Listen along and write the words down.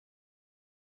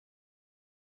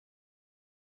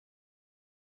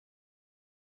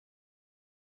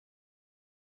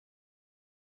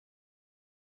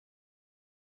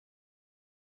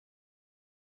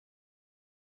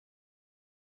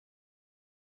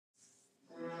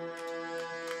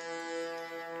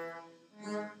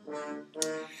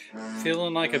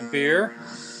Feeling like a beer.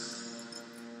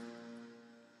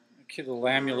 A cute little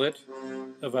amulet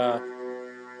of I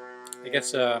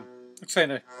guess looks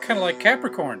kind of like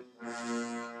Capricorn.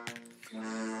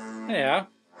 Yeah.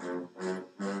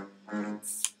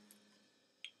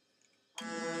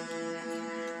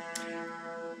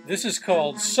 This is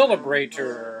called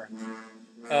Celebrator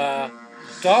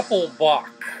Doppelbock.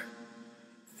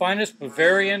 Finest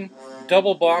Bavarian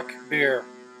double bock beer.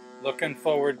 Looking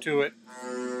forward to it.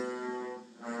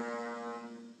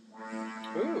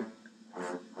 Ooh.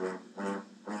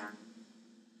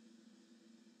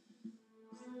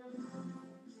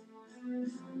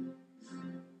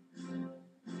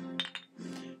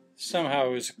 Somehow I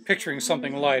was picturing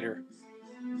something lighter.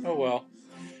 Oh well.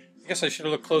 I guess I should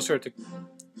have looked closer at the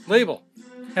label.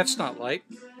 That's not light.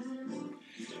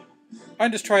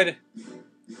 I'm just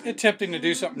attempting to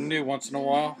do something new once in a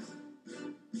while.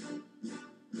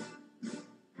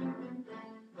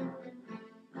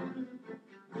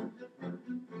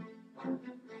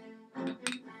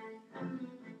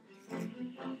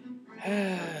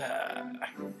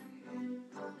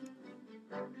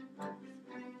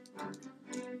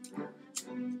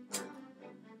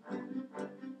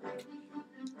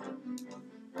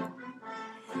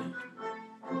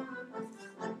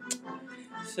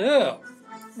 So,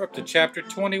 we're up to chapter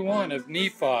 21 of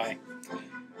Nephi.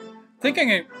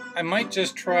 Thinking I might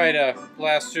just try to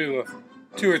blast through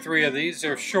 2 or 3 of these.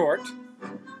 They're short.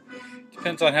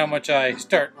 Depends on how much I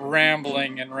start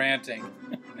rambling and ranting.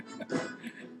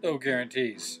 No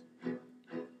guarantees.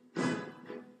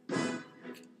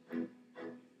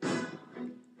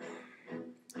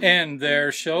 And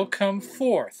there shall come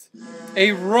forth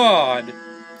a rod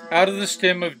out of the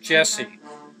stem of Jesse.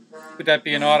 Would that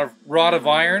be a rod of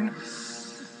iron?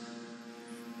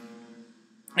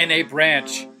 And a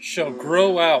branch shall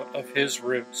grow out of his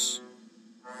roots.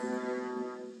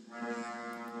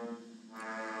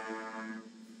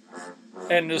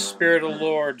 And the Spirit of the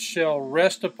Lord shall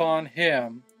rest upon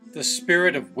him, the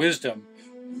Spirit of wisdom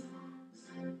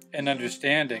and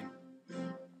understanding,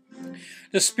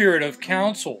 the Spirit of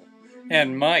counsel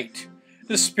and might,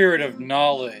 the Spirit of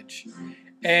knowledge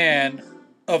and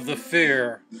of the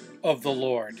fear of the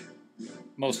Lord.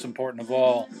 Most important of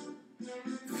all,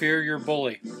 fear your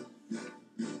bully.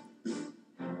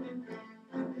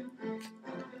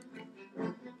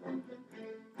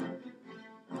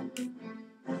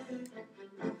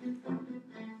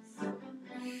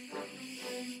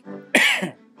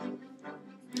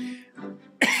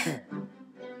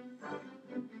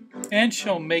 And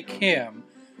shall make him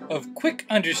of quick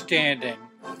understanding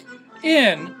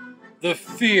in the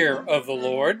fear of the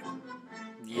Lord.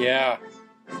 Yeah.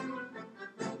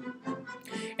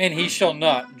 And he shall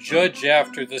not judge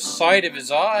after the sight of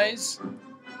his eyes,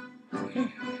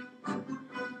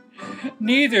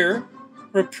 neither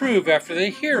reprove after the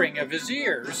hearing of his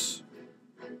ears.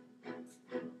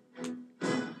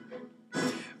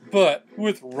 But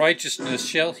with righteousness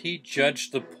shall he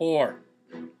judge the poor,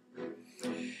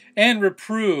 and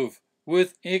reprove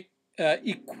with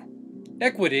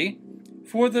equity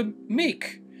for the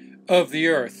meek of the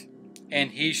earth.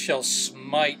 And he shall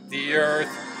smite the earth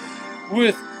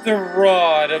with the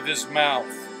rod of his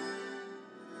mouth,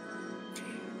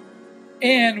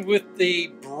 and with the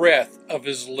breath of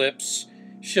his lips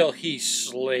shall he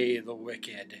slay the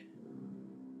wicked.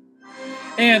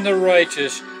 And the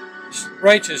righteous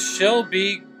shall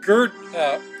be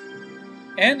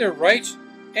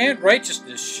and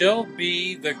righteousness shall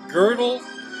be the girdle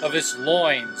of his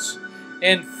loins,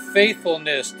 and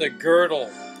faithfulness the girdle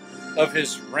of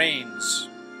his reins.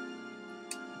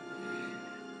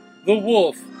 The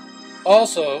wolf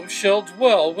also shall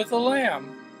dwell with the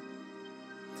lamb,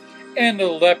 and the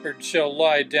leopard shall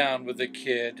lie down with the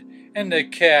kid, and the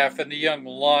calf and the young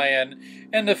lion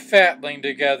and the fatling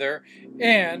together,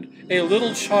 and a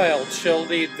little child shall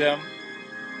lead them.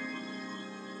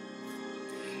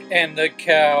 And the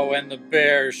cow and the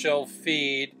bear shall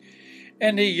feed,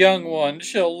 and the young ones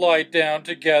shall lie down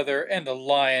together, and the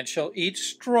lion shall eat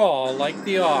straw like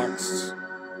the ox.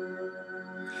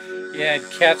 Yeah,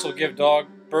 and cats will give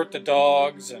birth to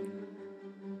dogs, and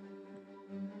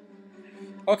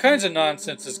all kinds of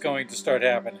nonsense is going to start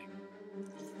happening,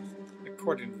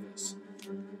 according to this.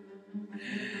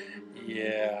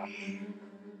 Yeah.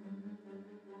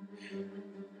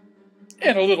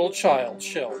 And a little child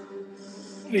shall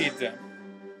lead them.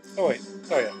 Oh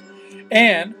yeah.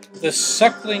 And the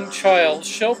suckling child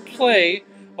shall play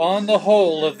on the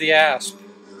hole of the asp,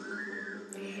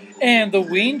 and the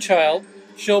weaned child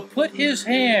shall put his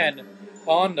hand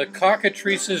on the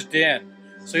cockatrice's den.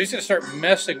 So he's going to start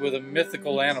messing with a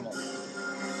mythical animal.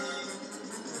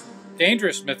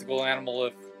 dangerous mythical animal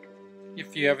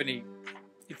if you have any,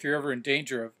 if you're ever in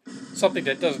danger of something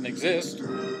that doesn't exist.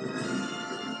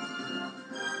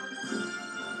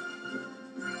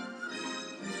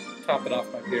 Top it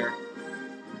off my beer.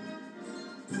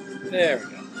 There we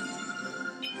go.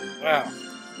 Wow.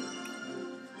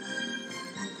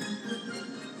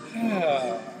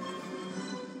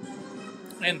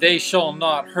 And they shall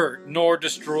not hurt nor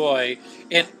destroy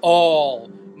in all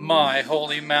my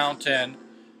holy mountain,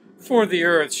 for the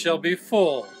earth shall be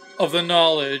full of the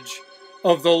knowledge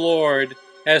of the Lord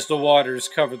as the waters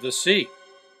cover the sea.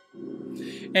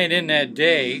 And in that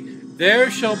day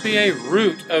there shall be a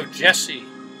root of Jesse,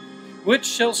 which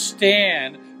shall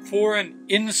stand for an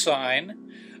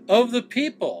ensign of the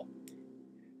people.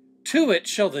 To it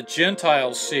shall the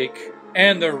Gentiles seek,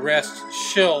 and the rest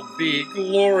shall be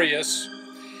glorious.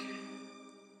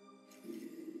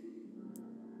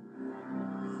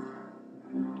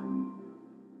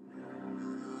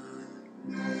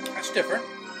 That's different.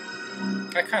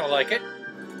 I kind of like it.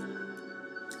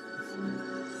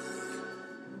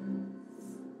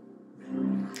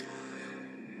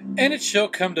 And it shall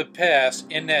come to pass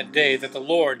in that day that the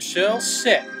Lord shall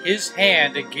set his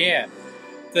hand again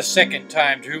the second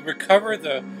time to recover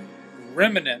the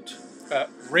remnant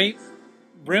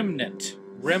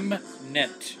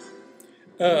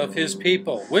of his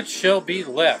people, which shall be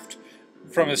left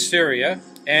from Assyria,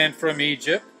 and from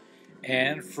Egypt,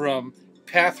 and from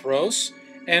Pathros,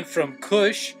 and from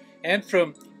Cush, and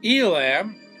from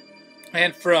Elam,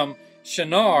 and from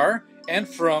Shinar, and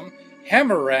from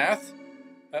Hamath,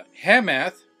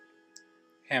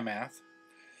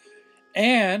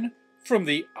 and from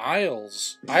the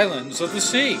islands of the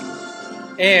sea.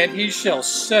 And he shall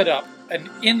set up an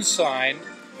ensign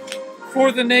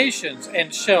for the nations,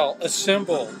 and shall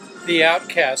assemble the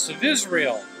outcasts of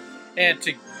Israel, and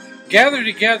to gather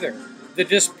together the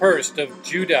dispersed of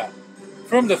Judah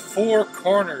from the four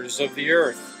corners of the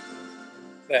earth,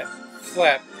 that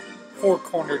flat,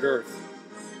 four-cornered earth.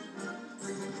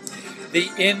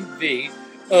 The envy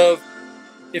of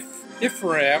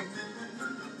Ephraim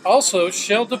also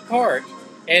shall depart,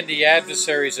 and the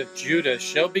adversaries of Judah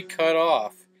shall be cut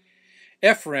off.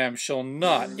 Ephraim shall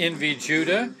not envy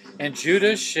Judah, and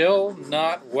Judah shall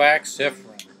not wax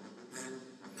Ephraim.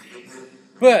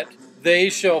 But they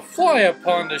shall fly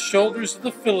upon the shoulders of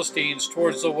the Philistines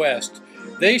towards the west.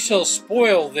 They shall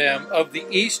spoil them of the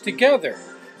east together.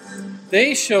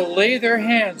 They shall lay their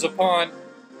hands upon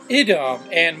Edom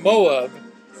and Moab,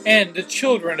 and the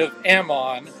children of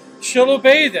Ammon shall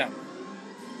obey them.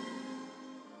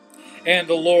 And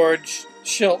the Lord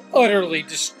shall utterly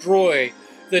destroy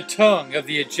the tongue of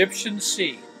the Egyptian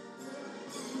sea.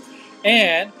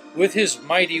 And with his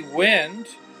mighty wind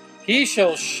he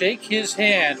shall shake his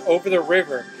hand over the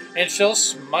river, and shall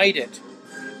smite it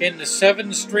in the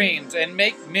seven streams, and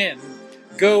make men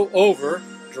go over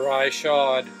dry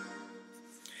shod.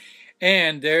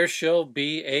 And there shall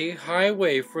be a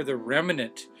highway for the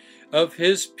remnant of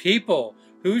his people,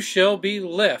 who shall be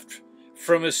left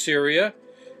from Assyria,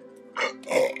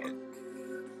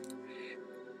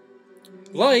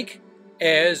 like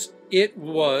as it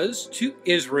was to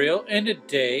Israel in the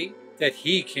day that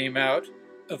he came out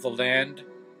of the land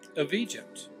of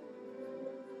Egypt.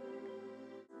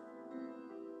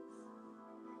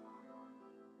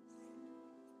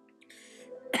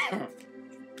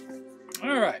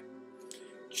 All right,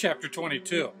 chapter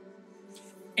 22.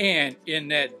 And in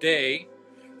that day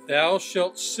thou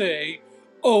shalt say,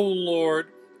 O Lord,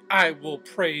 I will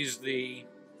praise thee.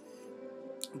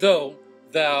 Though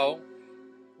thou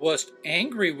wast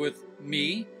angry with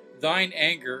me, thine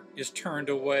anger is turned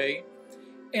away,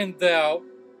 and thou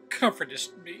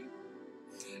comfortest me.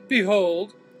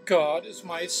 Behold, God is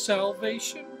my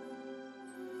salvation.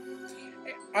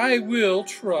 I will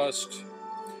trust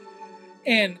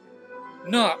and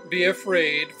not be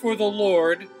afraid, for the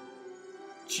Lord,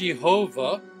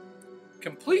 Jehovah,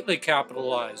 completely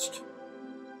capitalized,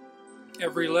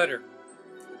 every letter,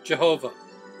 Jehovah,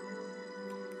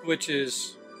 which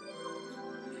is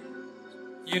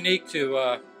unique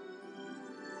to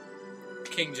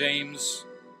King James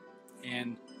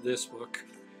and this book.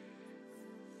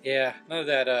 Yeah, none of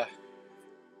that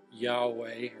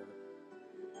Yahweh or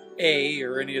A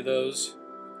or any of those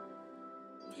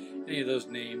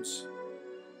names.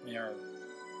 Yeah,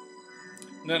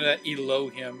 none of that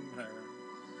Elohim.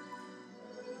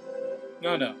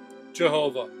 No,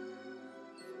 Jehovah.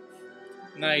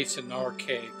 Nice and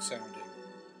archaic sounding.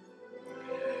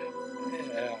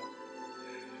 Yeah.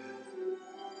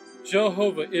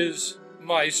 Jehovah is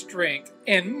my strength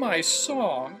and my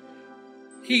song.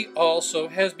 He also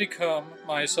has become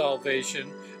my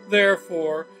salvation.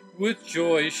 Therefore With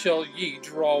joy shall ye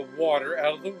draw water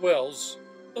out of the wells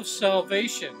of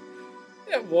salvation.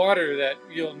 That water that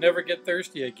you'll never get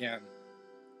thirsty again.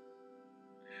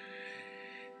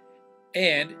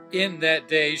 And in that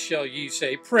day shall ye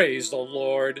say, Praise the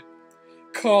Lord.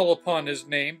 Call upon his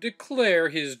name, declare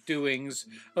his doings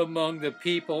among the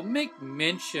people. Make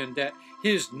mention that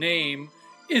his name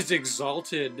is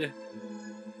exalted.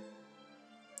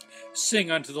 Sing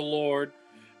unto the Lord,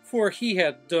 for he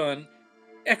hath done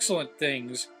excellent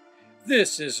things.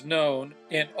 This is known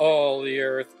in all the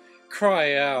earth.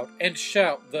 Cry out and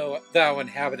shout, thou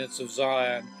inhabitants of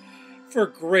Zion, for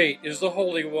great is the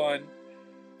Holy One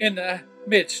in the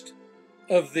midst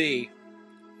of thee.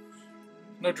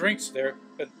 No drinks there,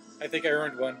 but I think I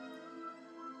earned one.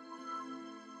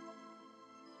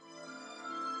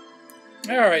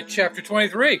 All right, chapter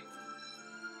 23.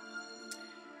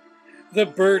 The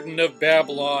burden of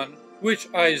Babylon, which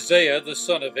Isaiah the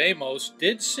son of Amos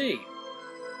did see.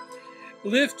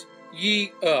 Lift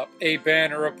ye up a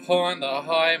banner upon the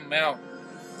high mountain.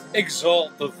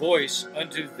 Exalt the voice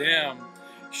unto them.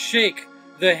 Shake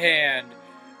the hand,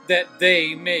 that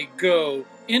they may go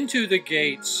into the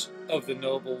gates of the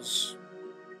nobles.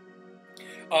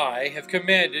 I have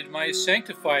commanded my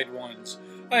sanctified ones.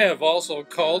 I have also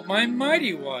called my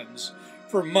mighty ones.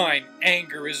 For mine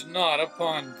anger is not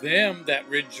upon them that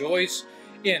rejoice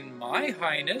in my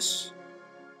highness.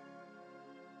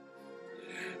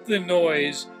 The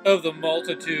noise of the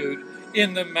multitude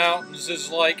in the mountains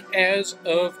is like as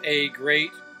of a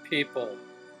great people.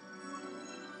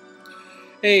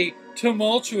 A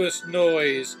tumultuous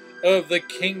noise of the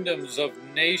kingdoms of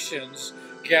nations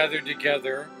gathered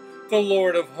together. The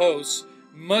Lord of hosts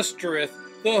mustereth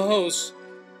the hosts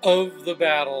of the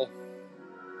battle.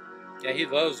 Yeah, he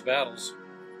loves battles.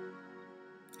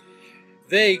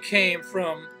 They came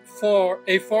from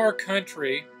a far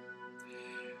country,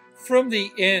 from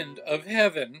the end of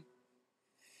heaven.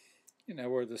 You know,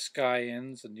 where the sky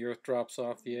ends and the earth drops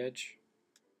off the edge.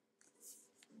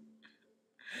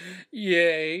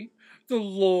 Yea, the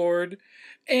Lord,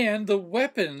 and the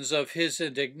weapons of his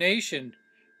indignation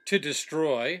to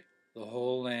destroy the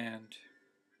whole land.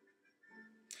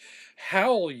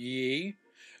 Howl ye,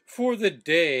 for the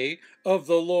day of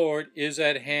the Lord is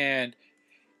at hand.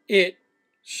 It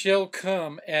shall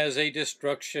come as a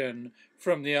destruction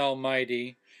from the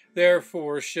Almighty.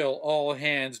 Therefore shall all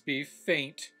hands be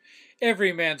faint.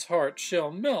 Every man's heart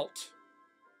shall melt.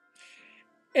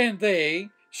 And they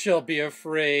shall be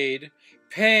afraid.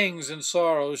 Pangs and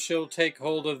sorrows shall take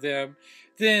hold of them.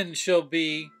 Then shall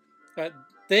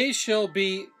they shall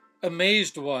be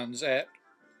amazed ones at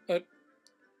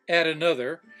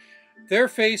another. Their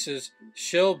faces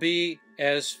shall be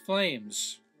as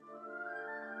flames.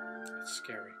 That's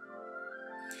scary.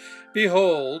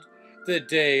 Behold, the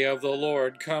day of the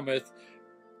Lord cometh,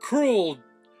 cruel,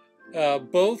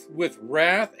 both with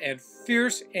wrath and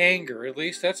fierce anger. At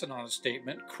least that's an honest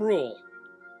statement. Cruel.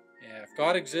 Yeah, if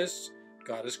God exists,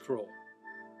 God is cruel.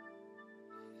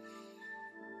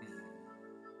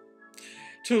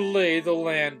 To lay the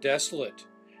land desolate,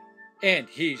 and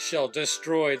he shall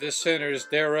destroy the sinners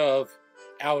thereof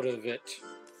out of it.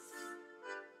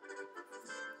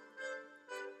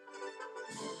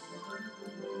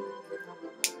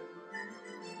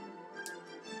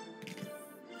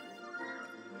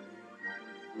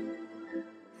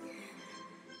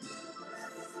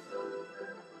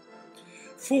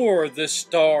 For the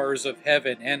stars of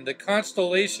heaven and the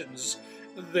constellations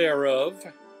thereof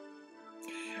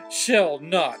shall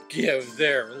not give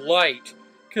their light,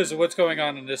 because of what's going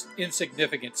on in this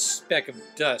insignificant speck of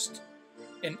dust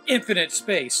in infinite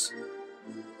space.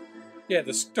 Yeah,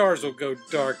 the stars will go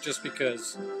dark just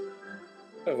because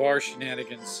of our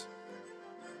shenanigans.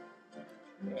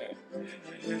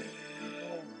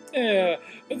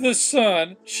 The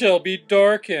sun shall be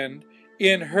darkened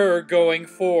in her going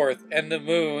forth, and the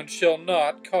moon shall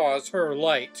not cause her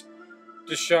light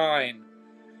to shine.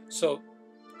 So,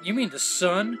 you mean the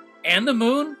sun and the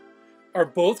moon are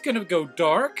both going to go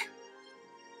dark?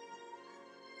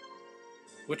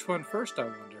 Which one first, I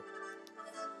wonder?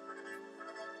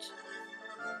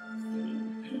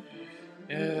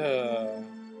 Yeah,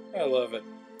 I love it.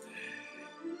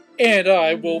 And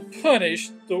I will punish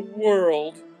the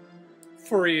world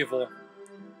for evil.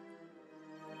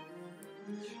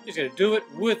 He's going to do it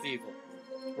with evil,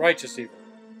 righteous evil.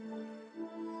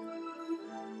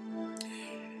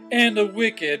 And the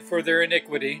wicked for their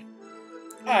iniquity.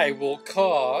 I will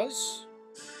cause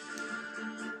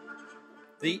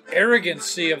the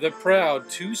arrogancy of the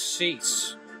proud to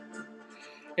cease,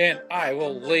 and I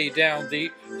will lay down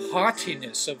the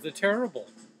haughtiness of the terrible.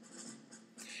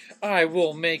 I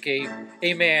will make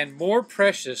a man more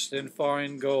precious than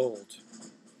fine gold.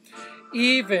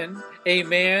 Even a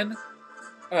man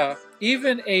than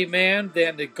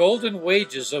the golden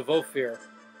wages of Ophir.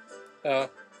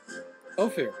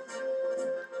 Ophir.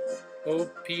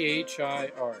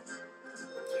 O-P-H-I-R.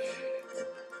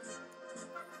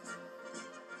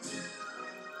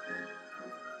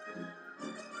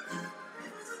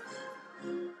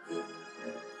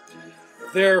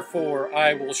 Therefore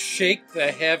I will shake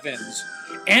the heavens,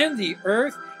 and the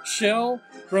earth shall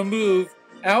remove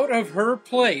out of her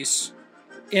place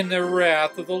in the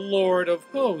wrath of the Lord of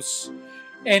hosts,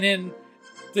 and in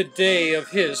the day of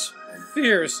his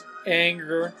fierce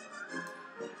anger.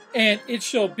 And it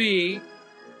shall be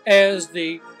as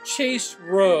the chased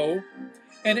roe,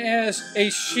 and as a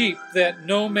sheep that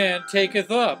no man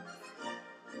taketh up.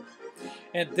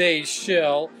 And they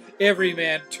shall every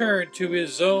man turn to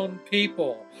his own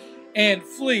people, and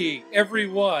flee every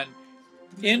one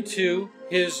into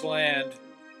his land.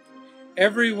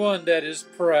 Every one that is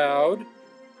proud,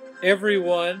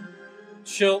 everyone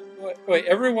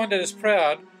that is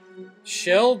proud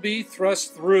shall be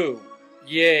thrust through.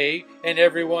 Yea, and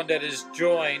every one that is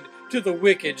joined to the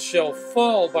wicked shall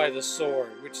fall by the sword,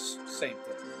 which is the same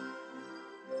thing.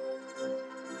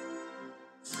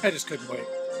 I just couldn't wait.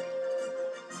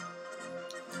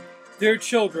 Their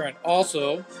children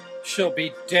also shall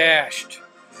be dashed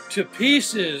to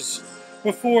pieces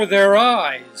before their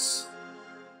eyes.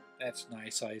 That's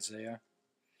nice, Isaiah.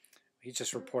 He's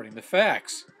just reporting the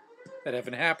facts that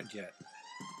haven't happened yet.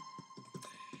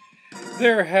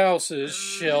 Their houses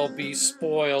shall be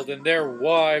spoiled, and their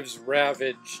wives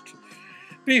ravaged.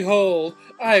 Behold,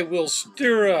 I will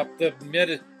stir up the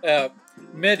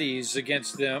Medes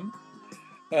against them,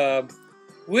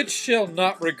 which shall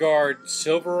not regard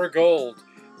silver or gold,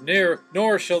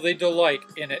 nor shall they delight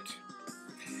in it.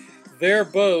 Their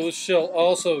bows shall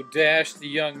also dash the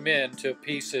young men to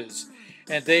pieces,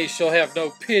 and they shall have no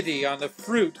pity on the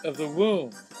fruit of the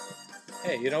womb.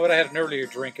 Hey, you know what I had an earlier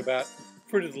drink about?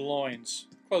 Fruit of the loins.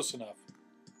 Close enough.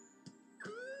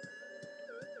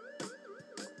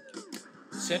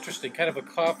 It's interesting, kind of a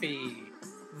coffee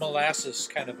molasses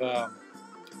kind of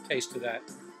taste to that.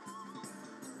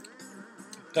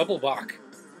 Double Bach.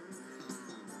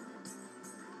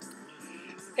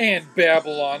 And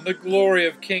Babylon, the glory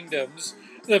of kingdoms,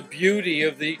 the beauty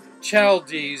of the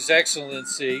Chaldees'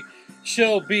 excellency,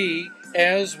 shall be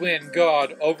as when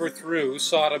God overthrew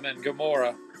Sodom and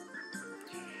Gomorrah.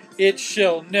 It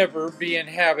shall never be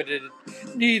inhabited,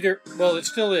 neither, well, it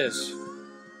still is.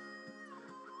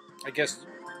 I guess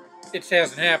it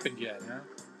hasn't happened yet, huh?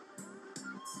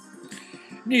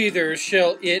 Neither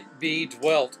shall it be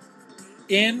dwelt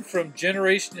in from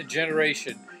generation to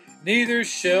generation. Neither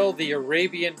shall the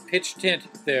Arabian pitch tent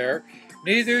there,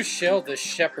 neither shall the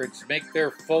shepherds make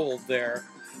their fold there.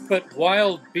 But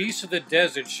wild beasts of the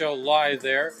desert shall lie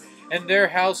there, and their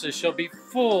houses shall be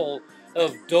full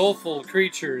of doleful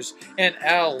creatures, and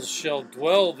owls shall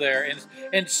dwell there,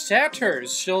 and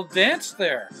satyrs shall dance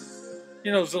there.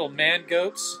 You know those little man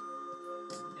goats?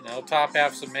 You know, top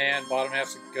half's a man, bottom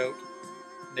half's a goat.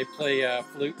 And they play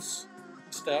flutes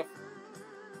and stuff.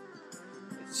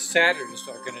 Satyrs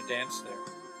are going to dance there.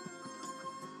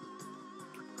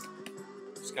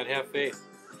 Just got to have faith.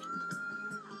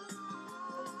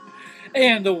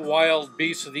 And the wild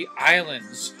beasts of the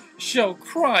islands shall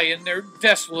cry in their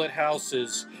desolate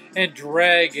houses, and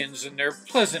dragons in their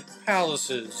pleasant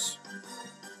palaces.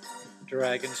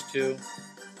 Dragons, too.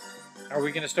 Are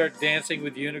we going to start dancing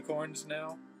with unicorns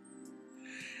now?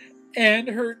 And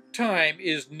her time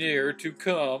is near to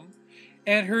come,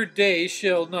 and her day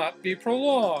shall not be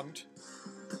prolonged.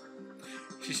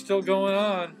 She's still going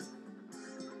on.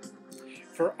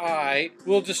 For I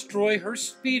will destroy her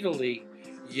speedily.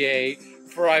 Yea,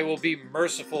 for I will be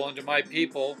merciful unto my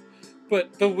people,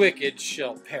 but the wicked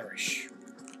shall perish.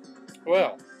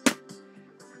 Well,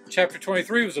 chapter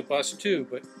 23 was a bust too,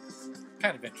 but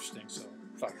kind of interesting, so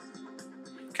fine.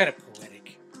 Kind of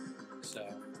poetic. So,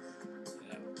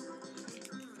 you know.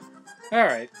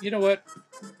 Alright, you know what?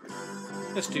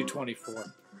 Let's do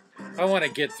 24. I want to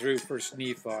get through First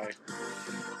Nephi.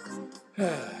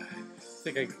 I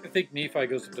think Nephi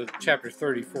goes up to chapter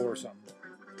 34 or something.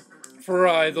 For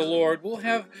I, the Lord, will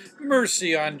have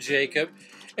mercy on Jacob,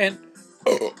 and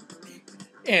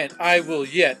I will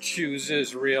yet choose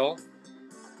Israel,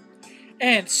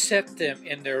 and set them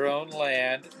in their own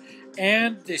land,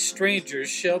 and the strangers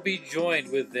shall be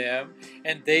joined with them,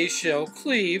 and they shall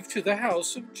cleave to the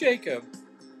house of Jacob.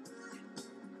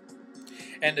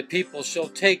 And the people shall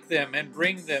take them and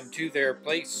bring them to their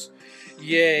place.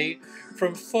 yea,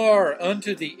 from far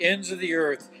unto the ends of the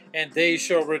earth, and they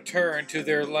shall return to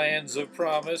their lands of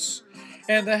promise,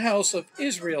 and the house of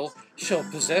Israel shall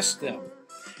possess them,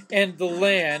 and the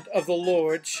land of the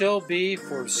Lord shall be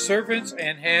for servants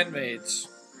and handmaids.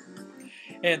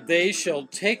 And they shall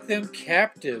take them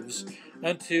captives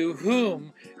unto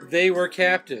whom they were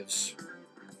captives,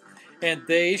 and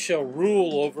they shall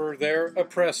rule over their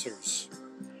oppressors.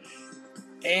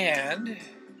 And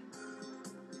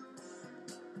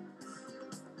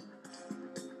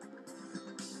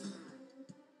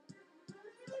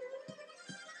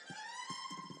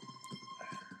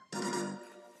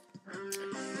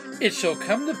it shall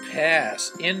come to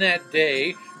pass in that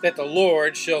day that the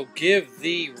Lord shall give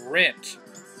thee rent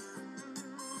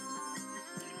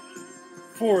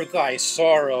for thy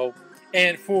sorrow,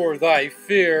 and for thy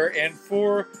fear, and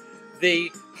for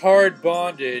the hard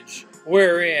bondage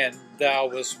wherein thou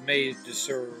wast made to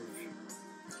serve.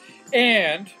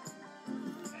 And,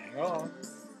 hang on,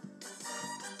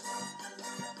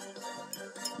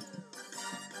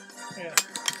 yeah,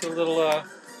 it's a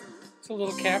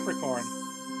little Capricorn.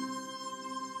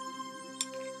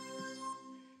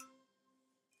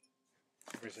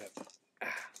 Where's that?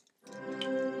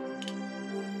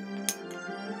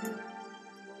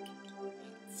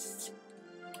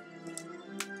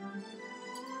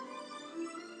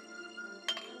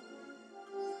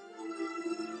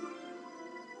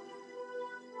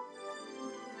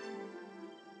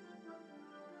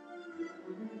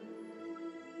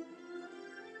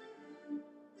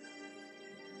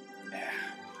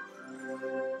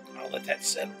 I'll let that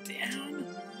settle down.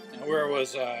 Now, where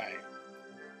was I?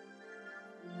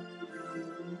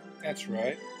 That's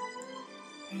right.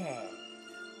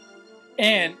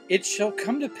 And it shall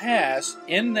come to pass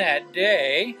in that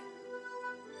day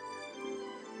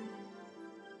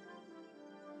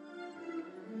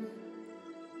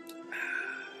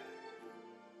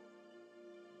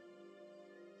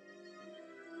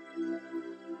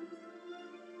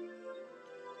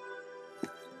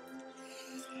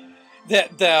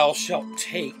that thou shalt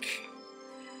take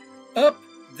up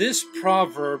this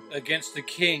proverb against the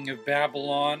king of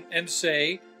Babylon, and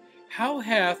say, how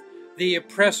hath the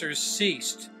oppressor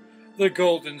ceased? The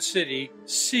golden city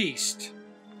ceased.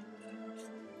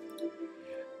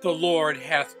 The Lord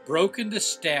hath broken the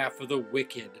staff of the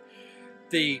wicked,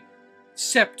 the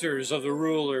scepters of the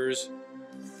rulers.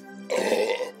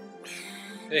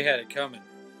 They had it coming.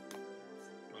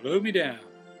 Blew me down.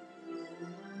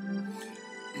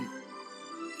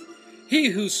 He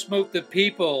who smote the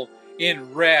people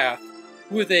in wrath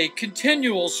with a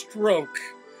continual stroke,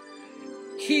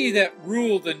 he that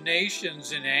ruled the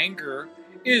nations in anger,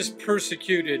 is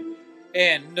persecuted,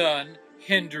 and none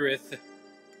hindereth.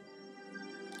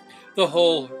 The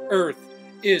whole earth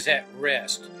is at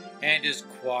rest, and is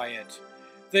quiet.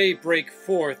 They break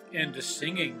forth into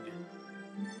singing.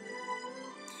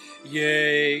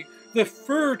 Yea, the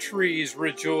fir trees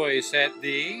rejoice at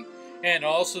thee, and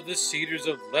also the cedars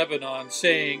of Lebanon,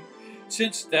 saying,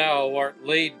 since thou art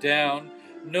laid down,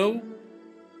 no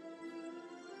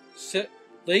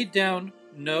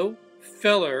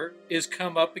feller is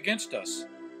come up against us.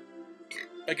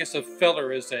 I guess a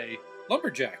feller is a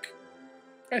lumberjack.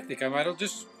 I think I might have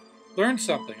just learned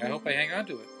something. I hope I hang on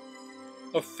to it.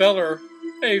 A feller.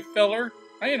 Hey, feller.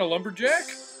 I ain't a lumberjack,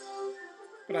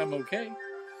 but I'm okay.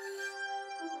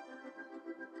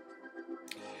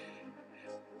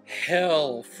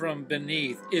 Hell from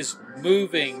beneath is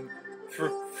moving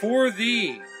for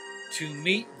thee, to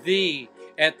meet thee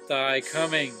at thy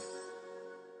coming.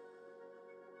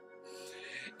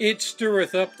 It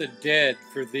stirreth up the dead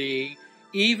for thee,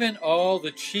 even all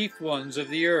the chief ones of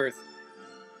the earth.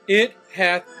 It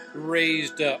hath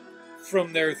raised up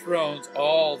from their thrones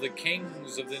all the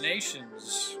kings of the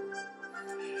nations.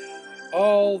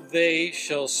 All they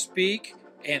shall speak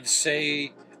and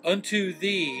say unto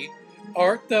thee,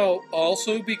 art thou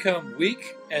also become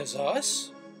weak as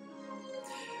us?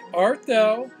 Art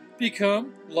thou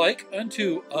become like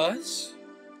unto us?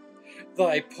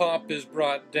 Thy pomp is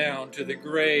brought down to the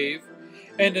grave,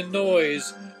 and the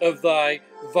noise of thy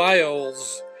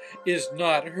viols is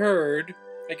not heard.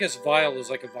 I guess viol is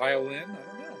like a violin. I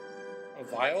don't know. A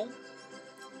viol?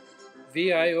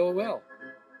 V-I-O-L.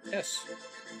 Yes.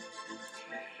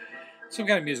 Some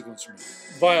kind of musical instrument.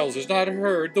 Viols is not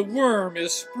heard. The worm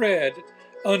is spread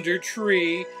under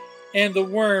tree, and the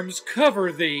worms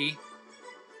cover thee.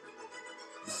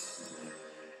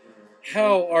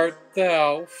 How art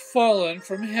thou fallen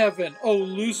from heaven, O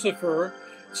Lucifer,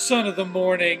 son of the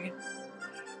morning?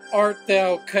 Art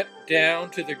thou cut down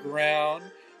to the ground,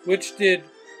 which did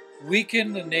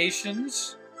weaken the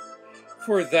nations?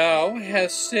 For thou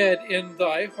hast said in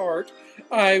thy heart,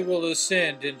 I will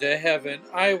ascend into heaven,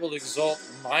 I will exalt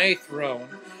my throne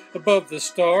above the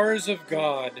stars of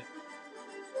God.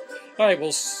 I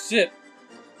will sit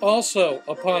also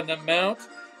upon the mount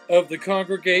of the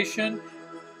congregation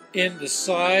in the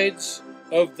sides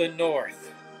of the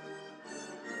north.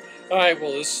 I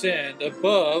will ascend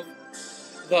above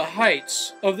the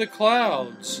heights of the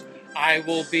clouds. I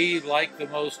will be like the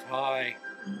Most High.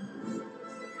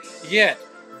 Yet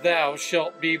thou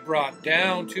shalt be brought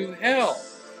down to hell,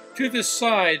 to the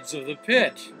sides of the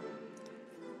pit.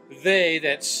 They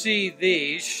that see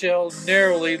thee shall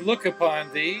narrowly look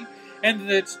upon thee,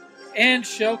 and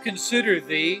shall consider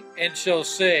thee, and shall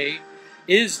say,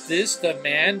 Is this the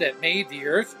man that made the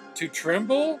earth to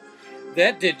tremble,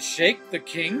 that did shake the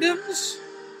kingdoms,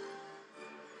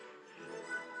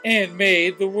 and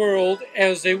made the world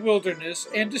as a wilderness,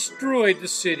 and destroyed the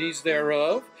cities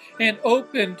thereof, and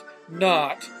opened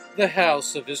not the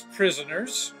house of his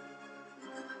prisoners?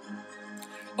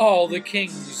 All the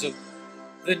kings of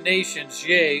the nations,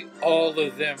 yea, all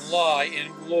of them lie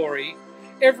in glory,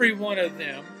 every one of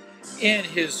them in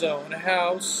his own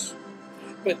house.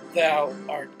 But thou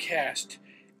art cast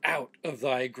out of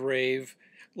thy grave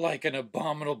like an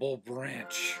abominable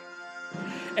branch,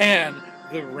 and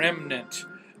the remnant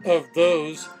of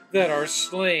those that are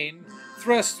slain,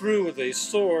 thrust through with a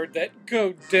sword, that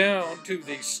go down to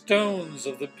the stones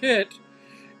of the pit,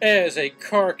 as a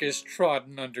carcass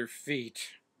trodden under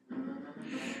feet.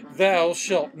 Thou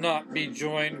shalt not be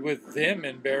joined with them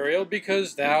in burial,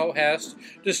 because thou hast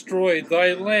destroyed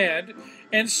thy land,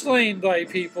 and slain thy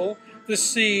people. The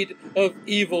seed of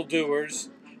evildoers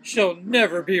shall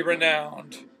never be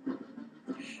renowned.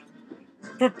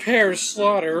 Prepare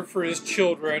slaughter for his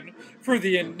children, for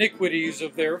the iniquities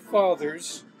of their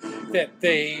fathers, that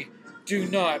they do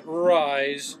not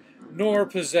rise, nor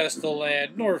possess the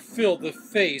land, nor fill the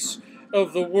face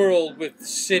of the world with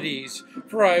cities.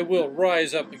 For I will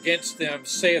rise up against them,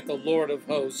 saith the Lord of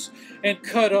hosts, and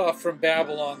cut off from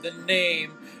Babylon the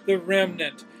name, the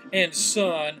remnant, and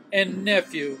son, and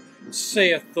nephew,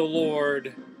 saith the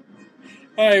Lord.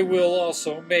 I will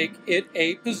also make it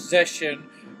a possession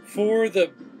for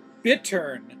the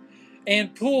bittern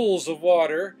and pools of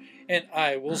water, and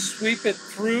I will sweep it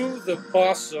through the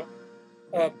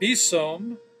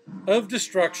besom of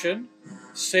destruction,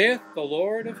 saith the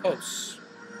Lord of hosts.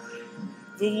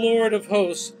 The Lord of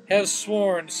hosts has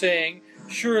sworn, saying,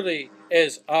 Surely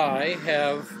as I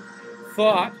have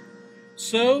thought,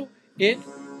 so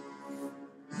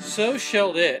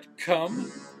shall it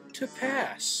come to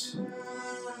pass.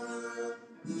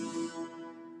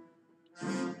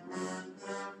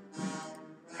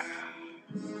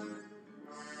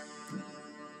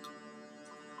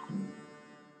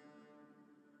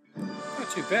 Not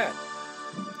too bad.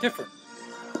 Different.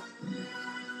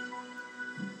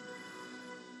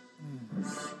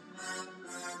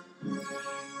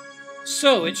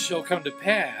 So it shall come to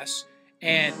pass,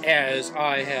 and as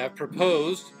I have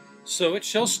proposed, so it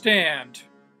shall stand,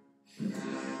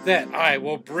 that I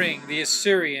will bring the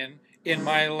Assyrian in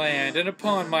my land, and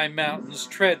upon my mountains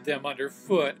tread them under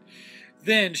foot.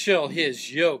 Then shall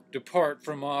his yoke depart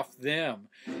from off them,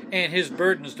 and his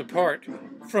burdens depart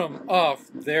from off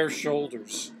their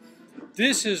shoulders.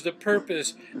 This is the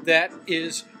purpose that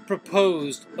is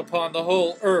proposed upon the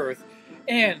whole earth,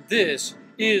 and this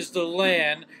is the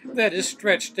land that is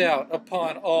stretched out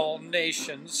upon all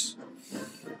nations.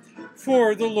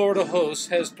 For the Lord of hosts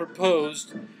has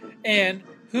proposed, and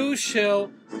who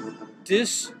shall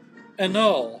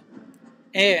disannul?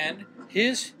 And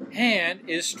his hand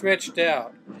is stretched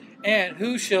out, and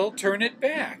who shall turn it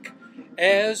back?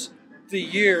 As the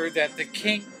year that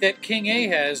King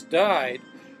Ahaz died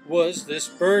was this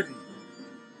burden.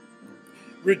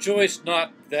 Rejoice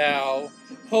not thou,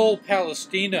 whole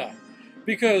Palestina,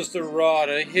 because the rod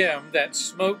of him that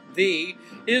smote thee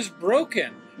is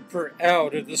broken. For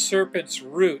out of the serpent's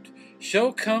root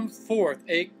shall come forth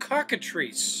a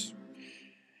cockatrice,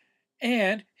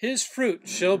 and his fruit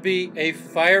shall be a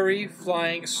fiery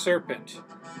flying serpent.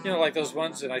 You know, like those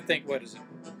ones in, I think, what is it,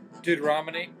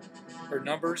 Deuteronomy or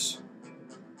Numbers?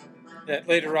 That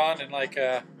later on in like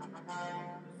in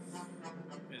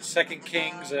 2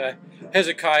 Kings,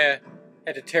 Hezekiah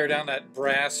had to tear down that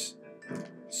brass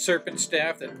serpent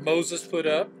staff that Moses put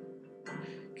up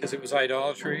because it was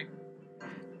idolatry.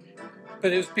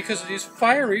 But it was because of these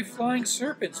fiery flying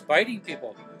serpents biting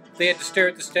people. They had to stare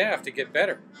at the staff to get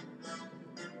better.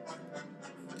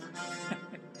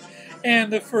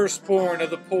 And the firstborn of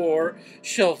the poor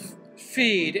shall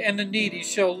feed, and the needy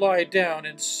shall lie down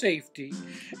in safety.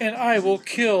 And I will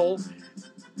kill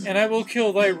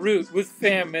thy root with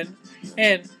famine,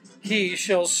 and he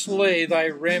shall slay thy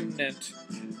remnant.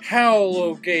 Howl,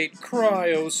 O gate,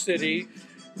 cry, O city,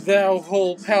 thou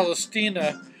whole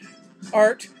Palestina,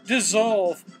 art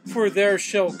dissolve, for there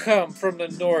shall come from the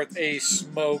north a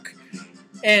smoke,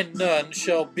 and none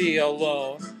shall be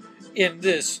alone in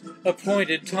this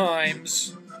appointed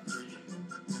times.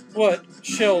 What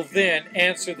shall then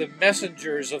answer the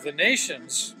messengers of the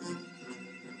nations?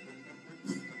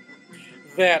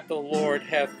 That the Lord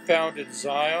hath founded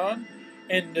Zion,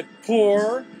 and the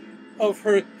poor of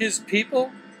his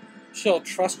people shall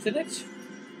trust in it?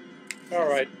 All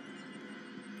right.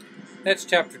 That's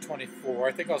chapter 24.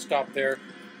 I think I'll stop there.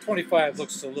 25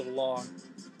 looks a little long.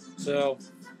 So,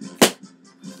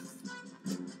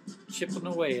 chipping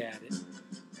away at it.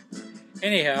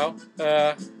 Anyhow,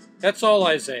 that's all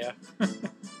Isaiah.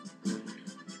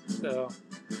 So,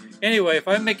 anyway, if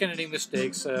I'm making any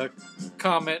mistakes,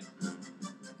 comment.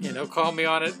 Call me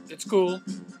on it. It's cool.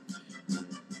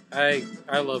 I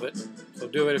love it. So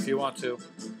do it if you want to.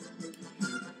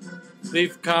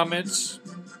 Leave comments,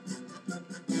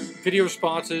 video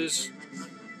responses.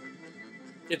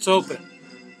 It's open.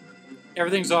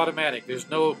 Everything's automatic. There's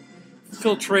no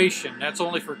filtration. That's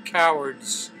only for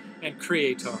cowards and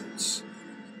creatards.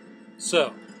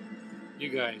 So, you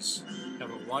guys have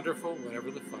a wonderful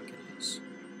whatever the fuck it is.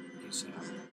 Peace out.